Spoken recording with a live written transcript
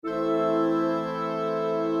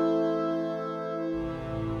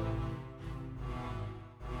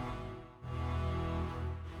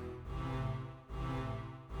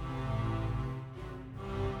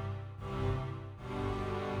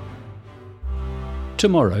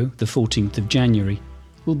Tomorrow, the 14th of January,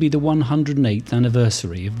 will be the 108th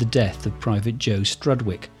anniversary of the death of Private Joe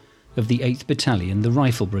Strudwick of the 8th Battalion the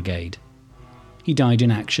Rifle Brigade. He died in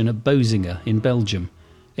action at Boezinge in Belgium,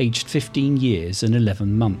 aged 15 years and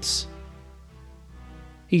 11 months.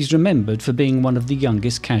 He's remembered for being one of the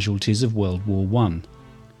youngest casualties of World War I.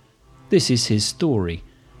 This is his story,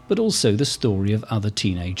 but also the story of other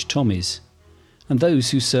teenage Tommies, and those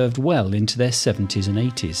who served well into their 70s and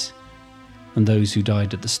 80s, and those who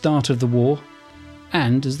died at the start of the war,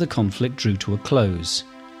 and as the conflict drew to a close,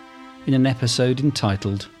 in an episode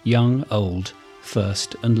entitled Young, Old,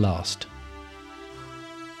 First and Last.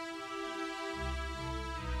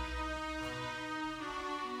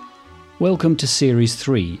 Welcome to Series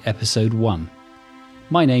 3, Episode 1.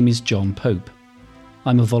 My name is John Pope.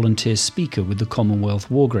 I'm a volunteer speaker with the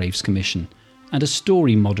Commonwealth War Graves Commission and a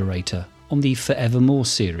story moderator on the Forevermore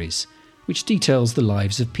series, which details the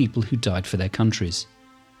lives of people who died for their countries.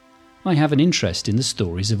 I have an interest in the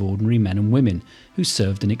stories of ordinary men and women who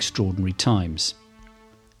served in extraordinary times.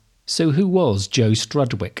 So who was Joe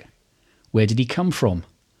Strudwick? Where did he come from?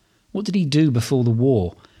 What did he do before the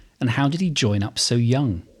war? And how did he join up so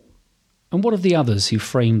young? And what of the others who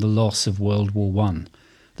framed the loss of World War I,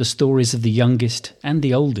 the stories of the youngest and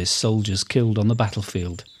the oldest soldiers killed on the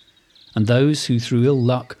battlefield, and those who through ill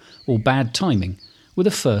luck or bad timing were the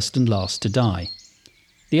first and last to die?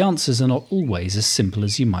 The answers are not always as simple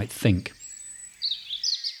as you might think.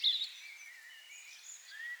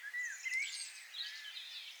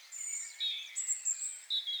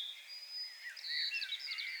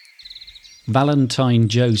 Valentine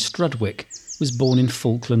Joe Strudwick was born in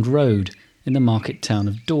Falkland Road in the market town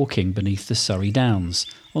of Dorking beneath the Surrey Downs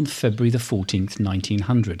on February the 14th,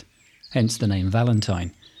 1900, hence the name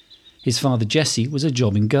Valentine. His father Jesse was a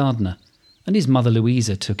jobbing gardener, and his mother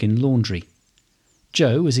Louisa took in laundry.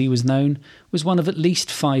 Joe, as he was known, was one of at least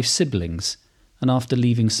 5 siblings, and after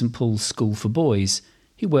leaving St Paul's School for Boys,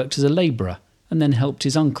 he worked as a labourer and then helped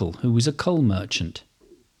his uncle, who was a coal merchant.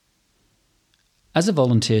 As a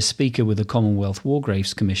volunteer speaker with the Commonwealth War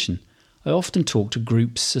Graves Commission, I often talk to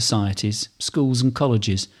groups, societies, schools and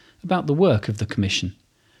colleges about the work of the Commission,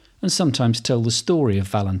 and sometimes tell the story of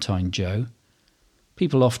Valentine Joe.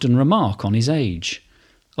 People often remark on his age.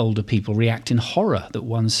 Older people react in horror that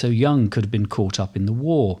one so young could have been caught up in the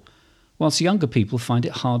war, whilst younger people find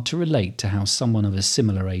it hard to relate to how someone of a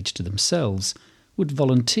similar age to themselves would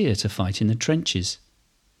volunteer to fight in the trenches.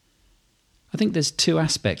 I think there's 2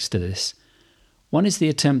 aspects to this. One is the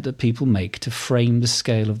attempt that people make to frame the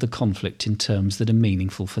scale of the conflict in terms that are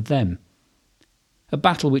meaningful for them. A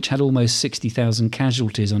battle which had almost 60,000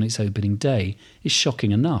 casualties on its opening day is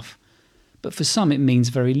shocking enough, but for some it means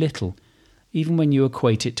very little, even when you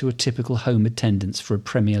equate it to a typical home attendance for a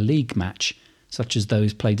Premier League match, such as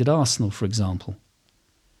those played at Arsenal, for example.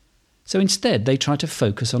 So instead they try to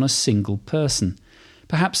focus on a single person,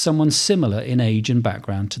 perhaps someone similar in age and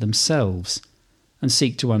background to themselves, and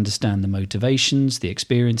seek to understand the motivations, the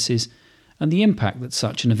experiences, and the impact that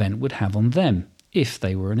such an event would have on them if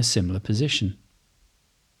they were in a similar position.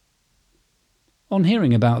 On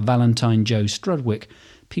hearing about Valentine Joe Strudwick,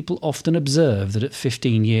 people often observe that at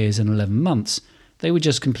 15 years and 11 months they were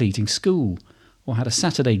just completing school, or had a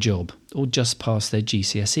Saturday job, or just passed their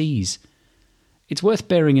GCSEs. It's worth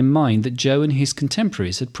bearing in mind that Joe and his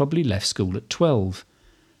contemporaries had probably left school at 12,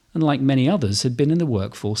 and like many others had been in the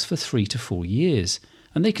workforce for 3 to 4 years,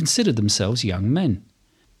 and they considered themselves young men.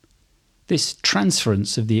 This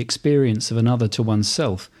transference of the experience of another to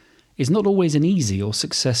oneself is not always an easy or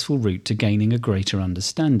successful route to gaining a greater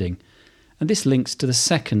understanding, and this links to the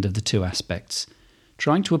second of the 2 aspects,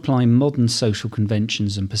 trying to apply modern social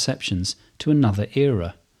conventions and perceptions to another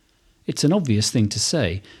era. It's an obvious thing to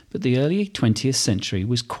say, but the early 20th century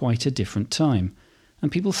was quite a different time,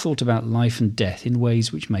 and people thought about life and death in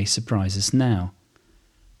ways which may surprise us now.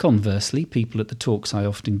 Conversely, people at the talks I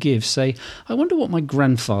often give say, "I wonder what my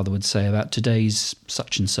grandfather would say about today's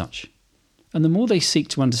such and such." And the more they seek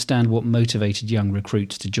to understand what motivated young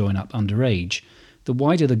recruits to join up underage, the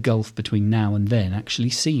wider the gulf between now and then actually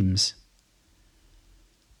seems.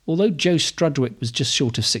 Although Joe Strudwick was just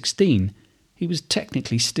short of 16, he was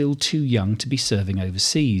technically still too young to be serving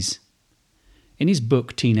overseas. In his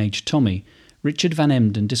book Teenage Tommy, Richard Van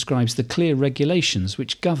Emden describes the clear regulations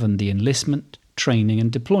which govern the enlistment, training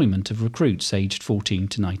and deployment of recruits aged 14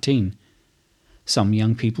 to 19. Some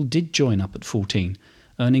young people did join up at 14,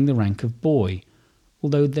 earning the rank of boy,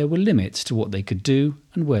 although there were limits to what they could do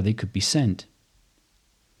and where they could be sent.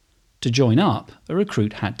 To join up, a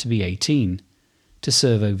recruit had to be 18. To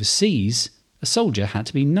serve overseas, a soldier had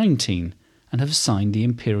to be 19 and have signed the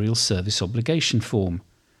Imperial Service Obligation Form.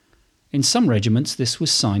 In some regiments this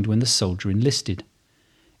was signed when the soldier enlisted.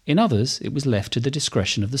 In others it was left to the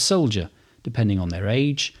discretion of the soldier, depending on their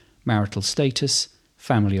age, marital status,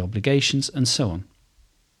 family obligations, and so on.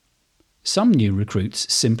 Some new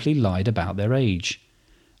recruits simply lied about their age,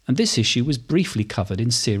 and this issue was briefly covered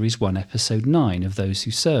in Series 1 Episode 9 of Those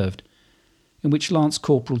Who Served, in which Lance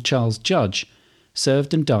Corporal Charles Judge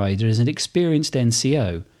served and died as an experienced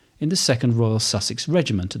NCO in the 2nd Royal Sussex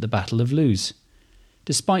Regiment at the Battle of Lewes,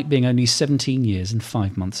 despite being only 17 years and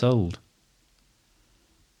 5 months old.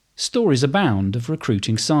 Stories abound of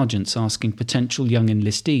recruiting sergeants asking potential young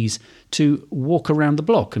enlistees to walk around the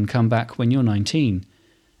block and come back when you're 19,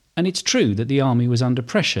 and it's true that the army was under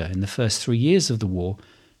pressure in the first 3 years of the war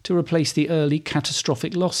to replace the early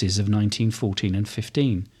catastrophic losses of 1914 and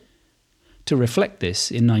 15. To reflect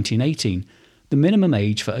this, in 1918, the minimum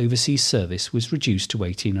age for overseas service was reduced to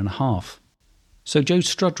 18 and a half. So Joe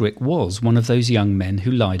Strudwick was one of those young men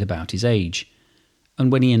who lied about his age,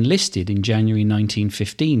 and when he enlisted in January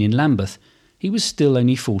 1915 in Lambeth, he was still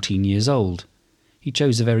only 14 years old. He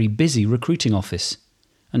chose a very busy recruiting office,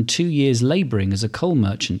 and 2 years labouring as a coal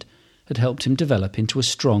merchant had helped him develop into a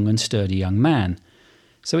strong and sturdy young man,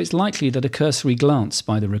 so it's likely that a cursory glance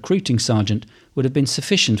by the recruiting sergeant would have been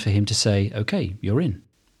sufficient for him to say, "OK, you're in."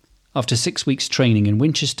 After 6 weeks' training in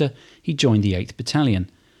Winchester, he joined the 8th Battalion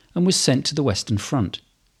and was sent to the Western Front.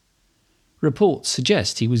 Reports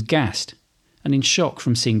suggest he was gassed and in shock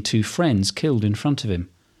from seeing 2 friends killed in front of him,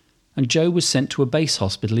 and Joe was sent to a base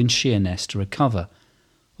hospital in Sheerness to recover,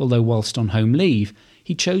 although whilst on home leave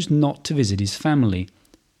he chose not to visit his family,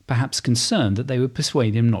 perhaps concerned that they would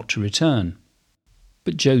persuade him not to return.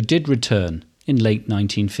 But Joe did return in late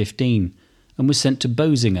 1915 and was sent to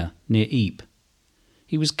Boezinge near Ypres.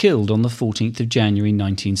 He was killed on the 14th of January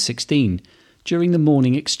 1916 during the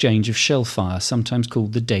morning exchange of shell fire, sometimes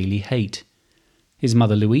called the Daily Hate. His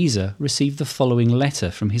mother Louisa received the following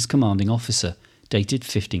letter from his commanding officer, dated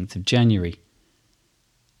 15th of January.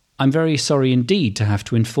 "I'm very sorry indeed to have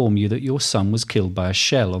to inform you that your son was killed by a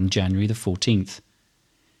shell on January the 14th.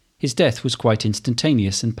 His death was quite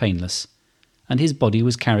instantaneous and painless, and his body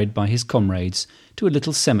was carried by his comrades to a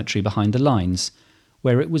little cemetery behind the lines,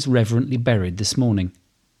 where it was reverently buried this morning.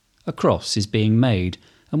 A cross is being made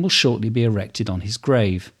and will shortly be erected on his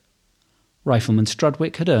grave. Rifleman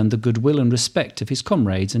Strudwick had earned the goodwill and respect of his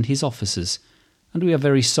comrades and his officers, and we are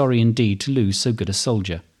very sorry indeed to lose so good a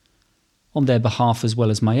soldier. On their behalf as well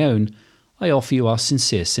as my own, I offer you our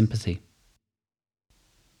sincere sympathy."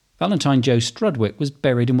 Valentine Joe Strudwick was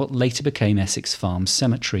buried in what later became Essex Farms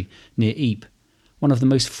Cemetery, near Ypres, one of the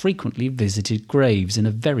most frequently visited graves in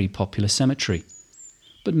a very popular cemetery.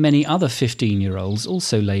 But many other 15-year-olds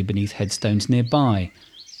also lay beneath headstones nearby,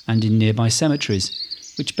 and in nearby cemeteries,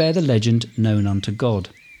 which bear the legend "Known unto God."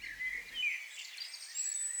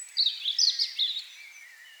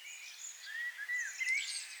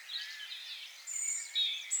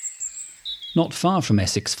 Not far from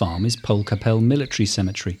Essex Farm is Polkapelle Military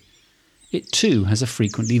Cemetery. It too has a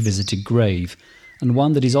frequently visited grave, and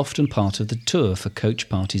one that is often part of the tour for coach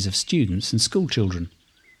parties of students and schoolchildren.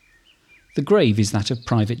 The grave is that of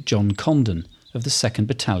Private John Condon of the 2nd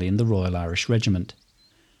Battalion the Royal Irish Regiment.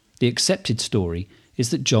 The accepted story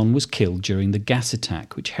is that John was killed during the gas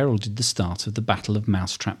attack which heralded the start of the Battle of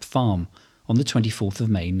Mousetrap Farm on the 24th of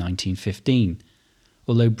May 1915,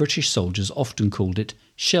 although British soldiers often called it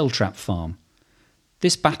Shelltrap Farm.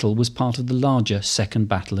 This battle was part of the larger Second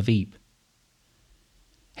Battle of Ypres.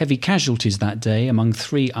 Heavy casualties that day among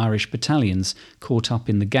 3 Irish battalions caught up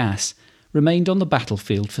in the gas remained on the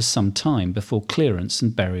battlefield for some time before clearance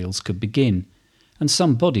and burials could begin, and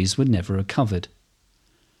some bodies were never recovered.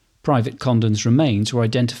 Private Condon's remains were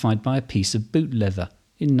identified by a piece of boot leather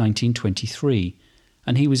in 1923,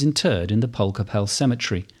 and he was interred in the Polkapelle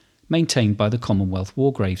Cemetery, maintained by the Commonwealth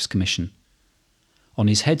War Graves Commission. On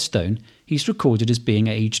his headstone, he's recorded as being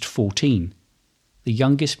aged 14, the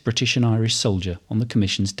youngest British and Irish soldier on the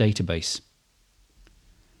Commission's database.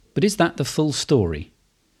 But is that the full story?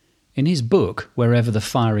 In his book, Wherever the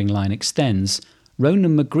Firing Line Extends,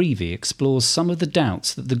 Ronan McGreevy explores some of the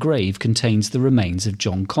doubts that the grave contains the remains of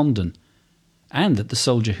John Condon, and that the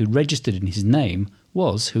soldier who registered in his name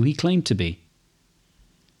was who he claimed to be.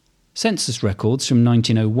 Census records from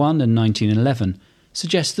 1901 and 1911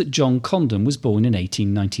 suggest that John Condon was born in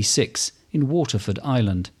 1896 in Waterford,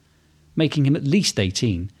 Ireland, making him at least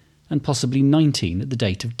 18 and possibly 19 at the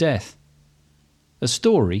date of death. A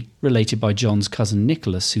story, related by John's cousin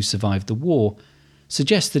Nicholas, who survived the war,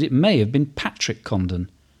 suggests that it may have been Patrick Condon,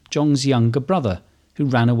 John's younger brother, who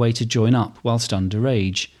ran away to join up whilst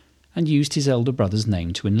underage and used his elder brother's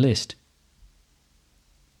name to enlist.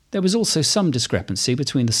 There was also some discrepancy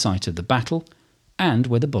between the site of the battle and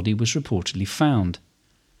where the body was reportedly found.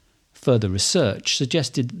 Further research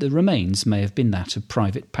suggested that the remains may have been that of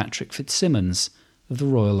Private Patrick Fitzsimmons of the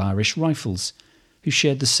Royal Irish Rifles, who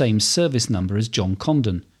shared the same service number as John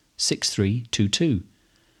Condon, 6322,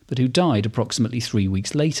 but who died approximately 3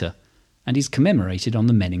 weeks later, and is commemorated on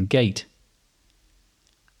the Menin Gate.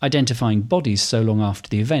 Identifying bodies so long after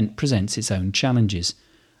the event presents its own challenges,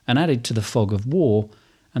 and added to the fog of war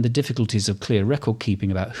and the difficulties of clear record keeping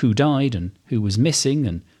about who died and who was missing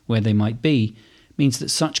and where they might be, means that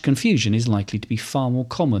such confusion is likely to be far more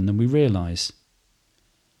common than we realise.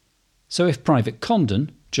 So if Private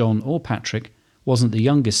Condon, John or Patrick, wasn't the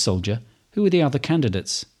youngest soldier, who were the other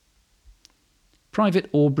candidates? Private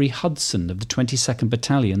Aubrey Hudson of the 22nd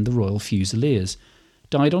Battalion the Royal Fusiliers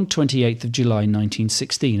died on 28th of July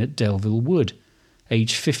 1916 at Delville Wood,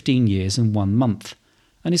 aged 15 years and 1 month,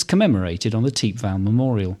 and is commemorated on the Pte Val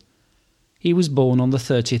Memorial. He was born on the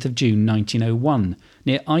 30th of June 1901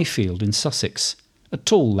 near Ifield in Sussex, a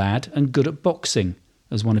tall lad and good at boxing,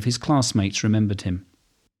 as one of his classmates remembered him.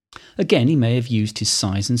 Again, he may have used his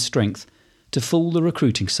size and strength to fool the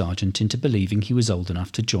recruiting sergeant into believing he was old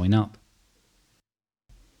enough to join up.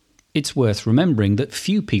 It's worth remembering that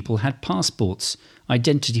few people had passports,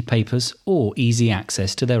 identity papers, or easy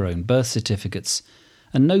access to their own birth certificates,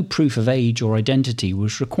 and no proof of age or identity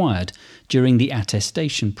was required during the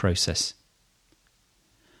attestation process.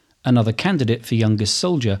 Another candidate for youngest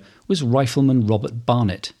soldier was Rifleman Robert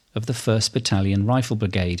Barnett of the 1st Battalion Rifle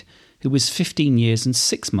Brigade, who was 15 years and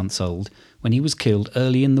 6 months old when he was killed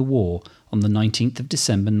early in the war on the 19th of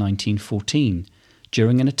December 1914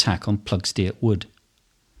 during an attack on Plugsteat Wood.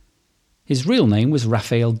 His real name was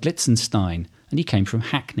Raphael Glitzenstein, and he came from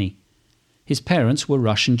Hackney. His parents were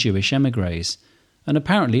Russian Jewish émigrés, and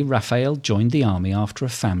apparently Raphael joined the army after a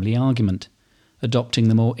family argument, adopting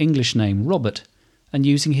the more English name Robert and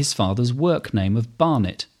using his father's work name of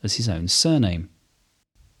Barnett as his own surname.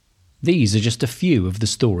 These are just a few of the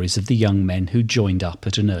stories of the young men who joined up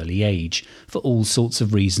at an early age, for all sorts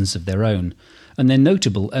of reasons of their own, and they're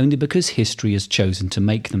notable only because history has chosen to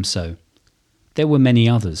make them so. There were many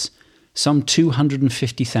others, some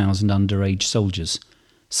 250,000 underage soldiers,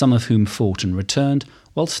 some of whom fought and returned,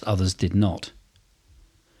 whilst others did not.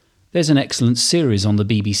 There's an excellent series on the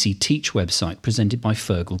BBC Teach website presented by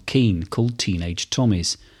Fergal Keane called Teenage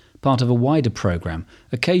Tommies, part of a wider programme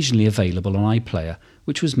occasionally available on iPlayer,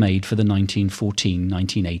 which was made for the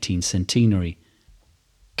 1914-1918 centenary.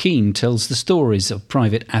 Keane tells the stories of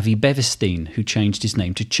Private Avi Bevestein, who changed his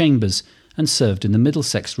name to Chambers and served in the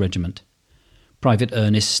Middlesex Regiment, Private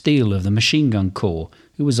Ernest Steele of the Machine Gun Corps,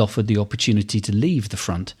 who was offered the opportunity to leave the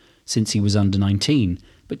front since he was under 19,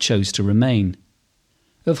 but chose to remain,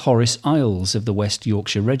 of Horace Isles of the West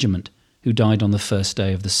Yorkshire Regiment, who died on the first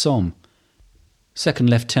day of the Somme, Second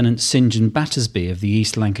Lieutenant St John Battersby of the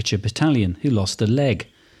East Lancashire Battalion, who lost a leg,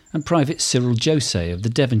 and Private Cyril Jose of the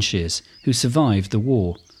Devonshires, who survived the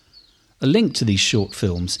war. A link to these short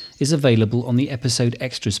films is available on the episode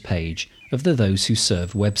extras page of the Those Who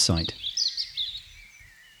Serve website.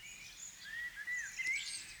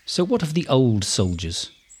 So what of the old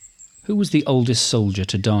soldiers? Who was the oldest soldier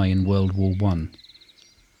to die in World War I?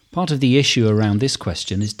 Part of the issue around this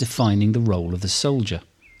question is defining the role of the soldier.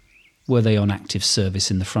 Were they on active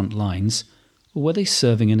service in the front lines, or were they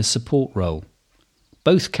serving in a support role?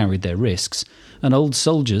 Both carried their risks, and old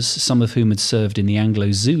soldiers, some of whom had served in the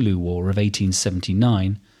Anglo-Zulu War of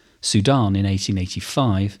 1879, Sudan in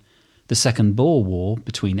 1885, the Second Boer War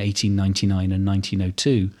between 1899 and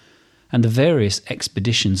 1902, and the various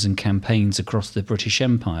expeditions and campaigns across the British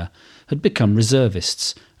Empire, had become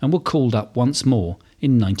reservists and were called up once more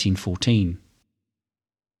in 1914.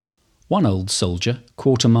 One old soldier,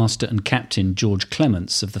 Quartermaster and Captain George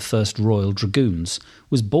Clements of the 1st Royal Dragoons,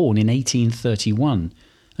 was born in 1831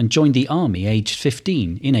 and joined the army aged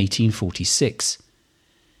 15 in 1846.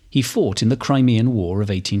 He fought in the Crimean War of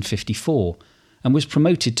 1854 and was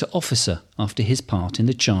promoted to officer after his part in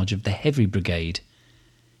the charge of the Heavy Brigade.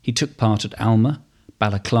 He took part at Alma,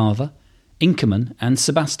 Balaclava, Inkerman and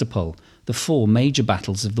Sebastopol, the 4 major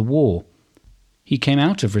battles of the war. He came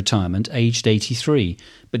out of retirement aged 83,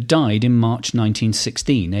 but died in March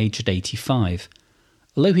 1916, aged 85.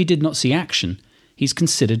 Although he did not see action, he's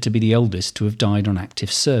considered to be the oldest to have died on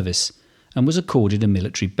active service, and was accorded a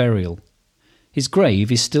military burial. His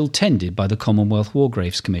grave is still tended by the Commonwealth War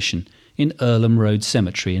Graves Commission in Earlham Road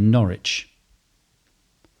Cemetery in Norwich.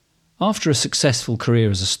 After a successful career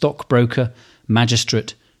as a stockbroker,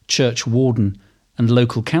 magistrate, church warden and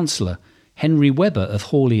local councillor, Henry Webber of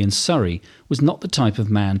Hawley in Surrey was not the type of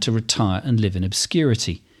man to retire and live in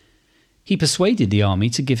obscurity. He persuaded the army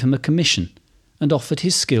to give him a commission and offered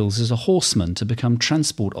his skills as a horseman to become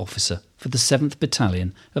transport officer for the 7th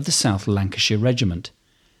Battalion of the South Lancashire Regiment.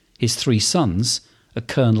 His 3 sons, a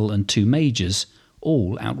colonel and 2 majors,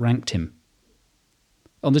 all outranked him.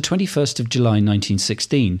 On the 21st of July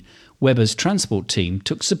 1916, Webber's transport team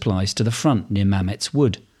took supplies to the front near Mametz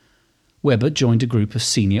Wood. Webber joined a group of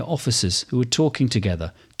senior officers who were talking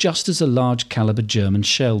together just as a large calibre German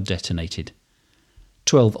shell detonated.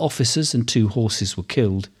 12 officers and 2 horses were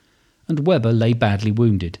killed, and Webber lay badly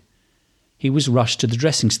wounded. He was rushed to the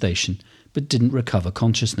dressing station but didn't recover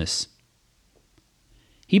consciousness.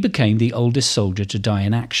 He became the oldest soldier to die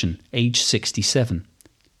in action, aged 67.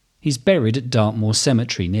 He's buried at Dartmoor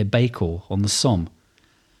Cemetery near Bakor on the Somme.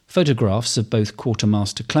 Photographs of both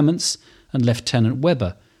Quartermaster Clements and Lieutenant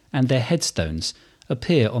Webber and their headstones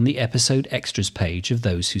appear on the episode extras page of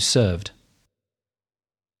those who served.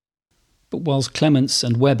 But whilst Clements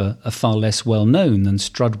and Webber are far less well known than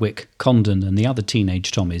Strudwick, Condon and the other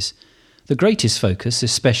Teenage Tommies, the greatest focus,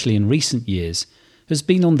 especially in recent years, has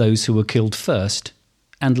been on those who were killed first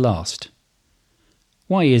and last.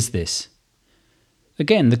 Why is this?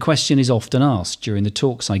 Again, the question is often asked during the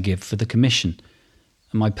talks I give for the Commission,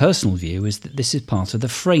 and my personal view is that this is part of the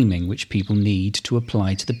framing which people need to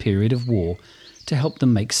apply to the period of war to help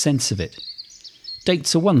them make sense of it.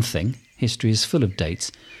 Dates are one thing, history is full of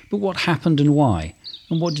dates, but what happened and why,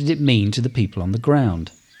 and what did it mean to the people on the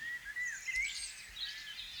ground?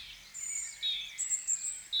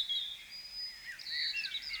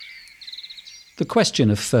 The question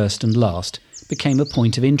of first and last became a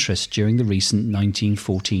point of interest during the recent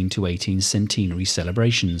 1914-18 centenary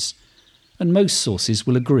celebrations, and most sources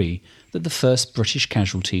will agree that the first British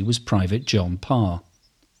casualty was Private John Parr.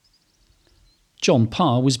 John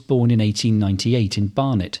Parr was born in 1898 in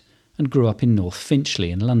Barnet and grew up in North Finchley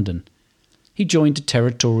in London. He joined a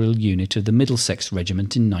territorial unit of the Middlesex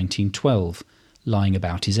Regiment in 1912, lying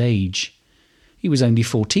about his age. He was only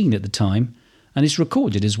 14 at the time, and is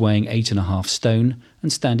recorded as weighing 8.5 stone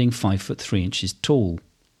and standing 5 foot 3 inches tall.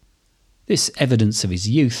 This evidence of his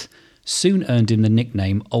youth soon earned him the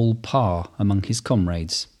nickname Old Parr among his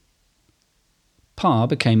comrades. Parr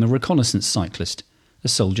became a reconnaissance cyclist, a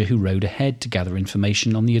soldier who rode ahead to gather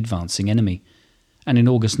information on the advancing enemy, and in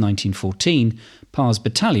August 1914, Parr's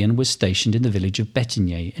battalion was stationed in the village of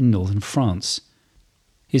Boezinge in northern France.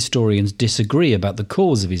 Historians disagree about the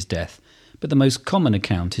cause of his death, but the most common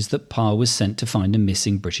account is that Parr was sent to find a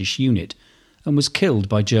missing British unit and was killed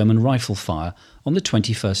by German rifle fire on the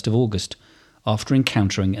 21st of August after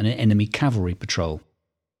encountering an enemy cavalry patrol.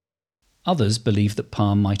 Others believe that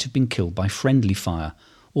Parr might have been killed by friendly fire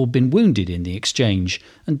or been wounded in the exchange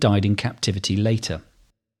and died in captivity later.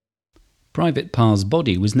 Private Parr's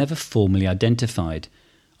body was never formally identified.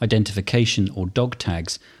 Identification or dog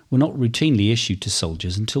tags were not routinely issued to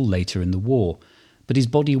soldiers until later in the war, but his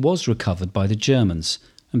body was recovered by the Germans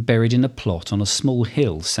and buried in a plot on a small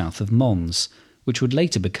hill south of Mons, which would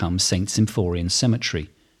later become St. Symphorien Cemetery.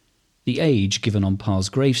 The age given on Parr's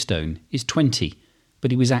gravestone is 20, but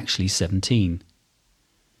he was actually 17.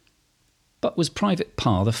 But was Private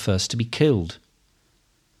Parr the first to be killed?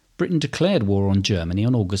 Britain declared war on Germany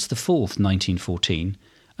on August the 4th, 1914,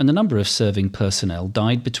 and the number of serving personnel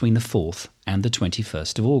died between the 4th and the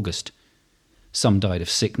 21st of August. Some died of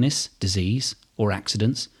sickness, disease, or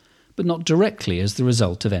accidents, but not directly as the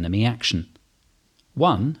result of enemy action.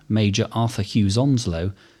 One, Major Arthur Hughes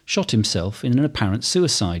Onslow, shot himself in an apparent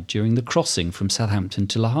suicide during the crossing from Southampton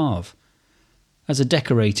to Le Havre. As a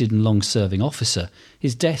decorated and long-serving officer,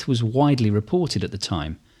 his death was widely reported at the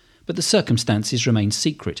time, but the circumstances remained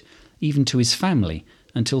secret, even to his family,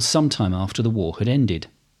 until some time after the war had ended.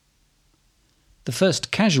 The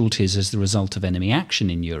first casualties as the result of enemy action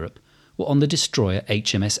in Europe were on the destroyer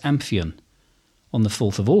HMS Amphion. On the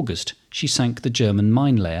 4th of August, she sank the German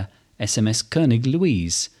mine-layer SMS König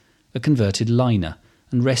Louise, a converted liner,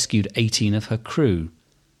 and rescued 18 of her crew.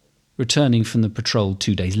 Returning from the patrol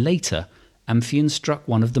 2 days later, Amphion struck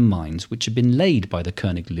one of the mines which had been laid by the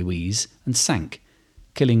König Louise and sank,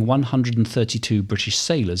 killing 132 British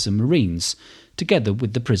sailors and marines, together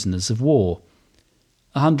with the prisoners of war.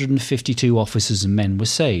 152 officers and men were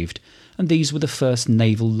saved, and these were the first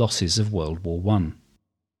naval losses of World War I.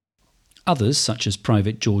 Others, such as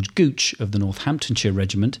Private George Gooch of the Northamptonshire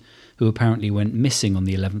Regiment, who apparently went missing on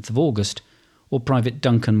the 11th of August, or Private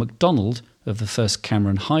Duncan MacDonald of the 1st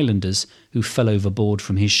Cameron Highlanders, who fell overboard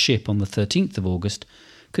from his ship on the 13th of August,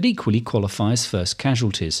 could equally qualify as first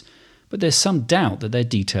casualties, but there's some doubt that their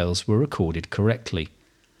details were recorded correctly.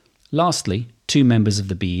 Lastly, 2 members of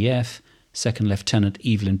the BEF, 2nd Lieutenant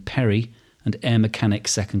Evelyn Perry and Air Mechanic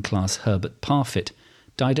 2nd Class Herbert Parfitt,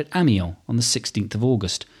 died at Amiens on the 16th of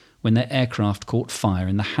August when their aircraft caught fire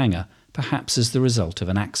in the hangar, perhaps as the result of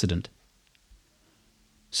an accident.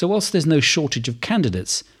 So whilst there's no shortage of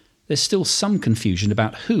candidates, there's still some confusion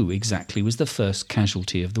about who exactly was the first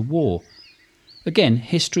casualty of the war. Again,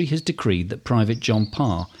 history has decreed that Private John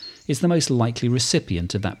Parr is the most likely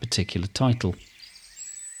recipient of that particular title.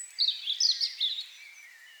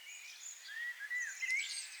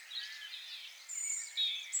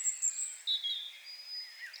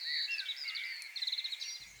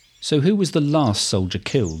 So who was the last soldier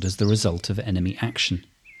killed as the result of enemy action?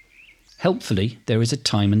 Helpfully, there is a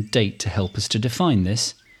time and date to help us to define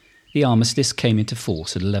this. The armistice came into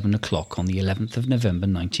force at 11 o'clock on the 11th of November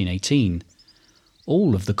 1918.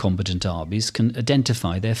 All of the combatant armies can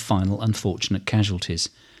identify their final unfortunate casualties,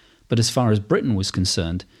 but as far as Britain was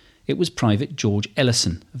concerned, it was Private George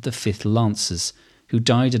Ellison of the 5th Lancers, who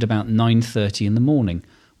died at about 9:30 in the morning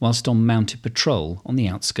whilst on mounted patrol on the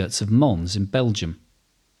outskirts of Mons in Belgium.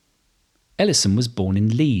 Ellison was born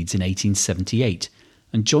in Leeds in 1878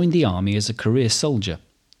 and joined the army as a career soldier.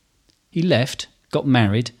 He left, got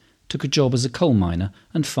married, took a job as a coal miner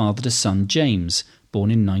and fathered a son, James, born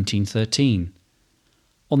in 1913.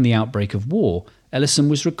 On the outbreak of war, Ellison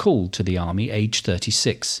was recalled to the army aged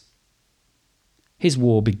 36. His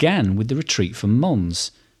war began with the retreat from Mons,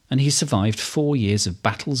 and he survived 4 years of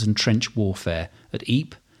battles and trench warfare at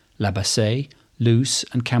Ypres, La Bassée, Loos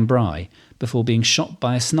and Cambrai before being shot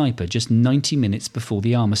by a sniper just 90 minutes before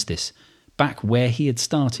the armistice, back where he had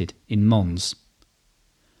started, in Mons.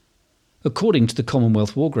 According to the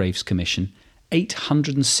Commonwealth War Graves Commission,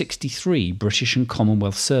 863 British and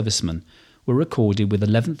Commonwealth servicemen were recorded with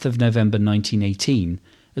 11th of November 1918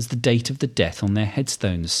 as the date of the death on their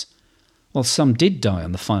headstones. While some did die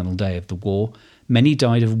on the final day of the war, many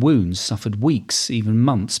died of wounds suffered weeks, even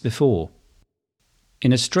months before.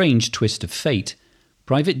 In a strange twist of fate,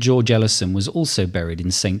 Private George Ellison was also buried in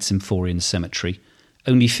St Symphorien Cemetery,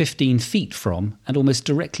 only 15 feet from and almost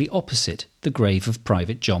directly opposite the grave of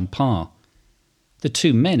Private John Parr. The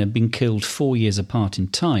two men had been killed 4 years apart in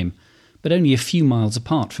time, but only a few miles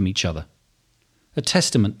apart from each other. A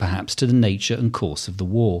testament perhaps to the nature and course of the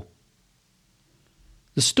war.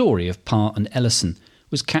 The story of Parr and Ellison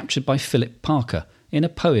was captured by Philip Parker in a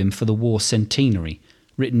poem for the war centenary,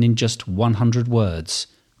 written in just 100 words,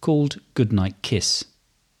 called Goodnight Kiss.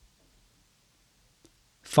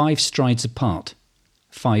 5 strides apart,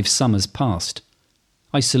 5 summers past.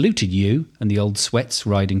 I saluted you and the old sweats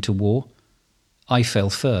riding to war. I fell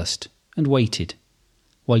first and waited,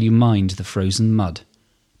 while you mined the frozen mud,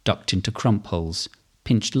 ducked into crump holes,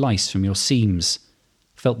 pinched lice from your seams,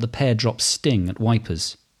 felt the pear drops sting at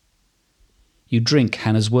wipers. You drink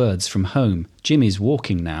Hannah's words from home, Jimmy's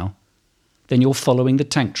walking now. Then you're following the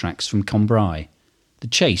tank tracks from Cambrai. The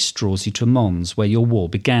chase draws you to Mons, where your war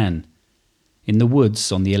began. In the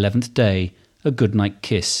woods on the 11th day, a goodnight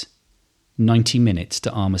kiss. 90 minutes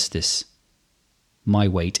to armistice. My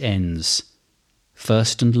wait ends.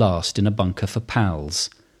 First and last in a bunker for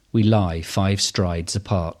pals, we lie 5 strides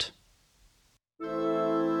apart.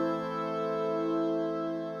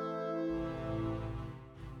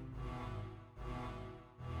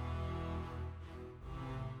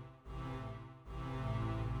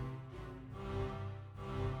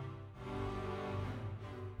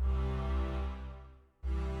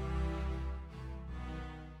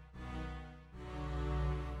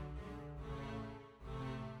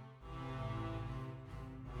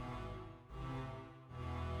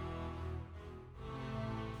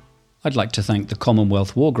 I'd like to thank the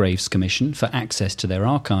Commonwealth War Graves Commission for access to their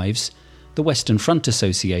archives, the Western Front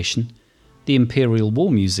Association, the Imperial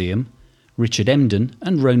War Museum, Richard Emden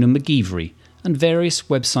and Ronan McGeevery, and various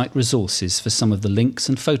website resources for some of the links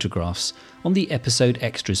and photographs on the episode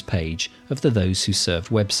extras page of the Those Who Served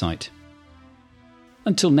website.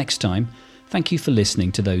 Until next time, thank you for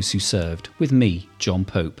listening to Those Who Served with me, John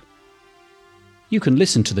Pope. You can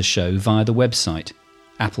listen to the show via the website,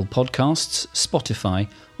 Apple Podcasts, Spotify,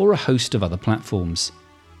 or a host of other platforms.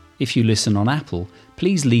 If you listen on Apple,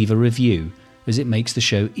 please leave a review, as it makes the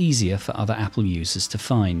show easier for other Apple users to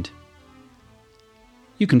find.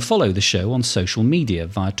 You can follow the show on social media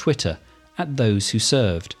via Twitter at Those Who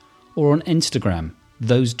Served, or on Instagram,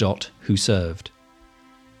 those.whoserved.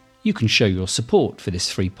 You can show your support for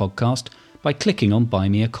this free podcast by clicking on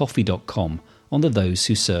buymeacoffee.com on the Those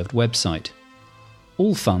Who Served website.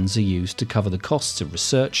 All funds are used to cover the costs of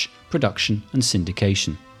research, production and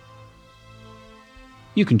syndication.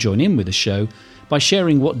 You can join in with the show by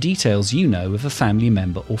sharing what details you know of a family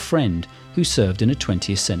member or friend who served in a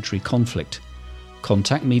 20th century conflict.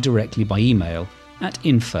 Contact me directly by email at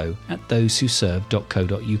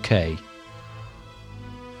info@thosewhoserved.co.uk.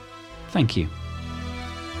 Thank you.